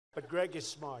But Greg is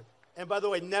smart. And by the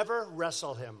way, never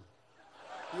wrestle him.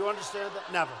 You understand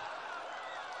that? Never.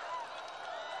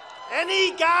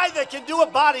 Any guy that can do a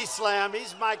body slam,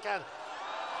 he's my kind of...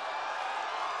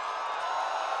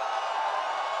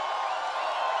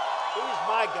 He's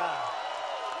my guy.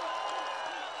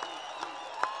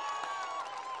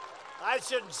 I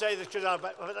shouldn't say this because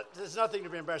there's nothing to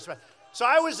be embarrassed about. So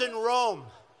I was in Rome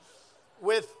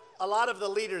with a lot of the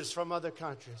leaders from other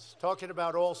countries, talking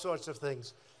about all sorts of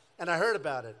things. And I heard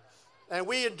about it. And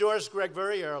we endorsed Greg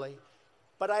very early.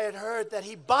 But I had heard that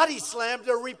he body slammed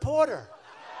a reporter.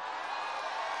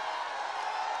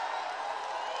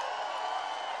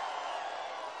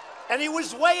 And he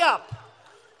was way up.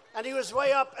 And he was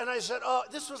way up. And I said, oh,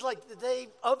 this was like the day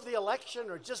of the election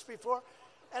or just before.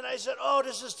 And I said, oh,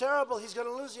 this is terrible. He's going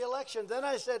to lose the election. Then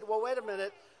I said, well, wait a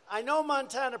minute. I know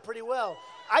Montana pretty well.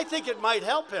 I think it might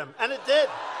help him. And it did.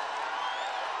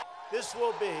 This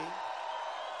will be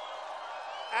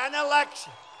an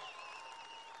election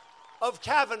of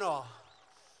Kavanaugh,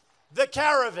 the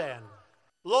caravan,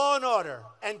 law and order,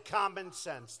 and common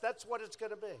sense. That's what it's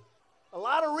going to be. A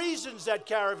lot of reasons that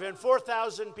caravan,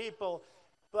 4,000 people.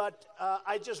 But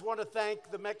I just want to thank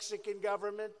the Mexican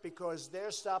government because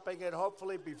they're stopping it,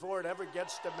 hopefully, before it ever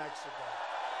gets to Mexico.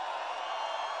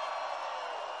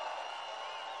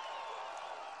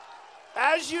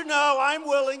 As you know, I'm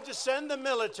willing to send the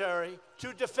military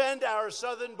to defend our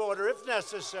southern border if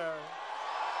necessary.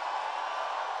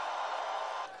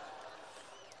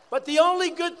 But the only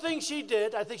good thing she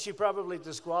did, I think she probably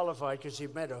disqualified because she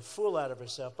made a fool out of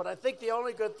herself, but I think the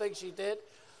only good thing she did,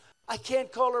 I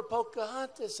can't call her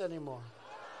Pocahontas anymore.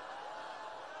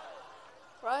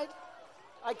 Right?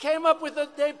 I came up with the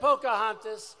name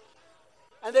Pocahontas,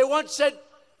 and they once said,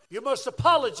 you must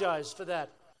apologize for that.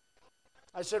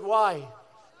 I said, why?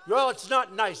 Well, it's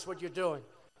not nice what you're doing.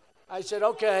 I said,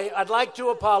 okay, I'd like to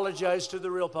apologize to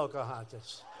the real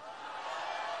Pocahontas.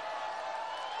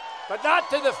 But not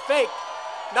to the fake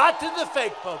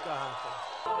Pocahontas.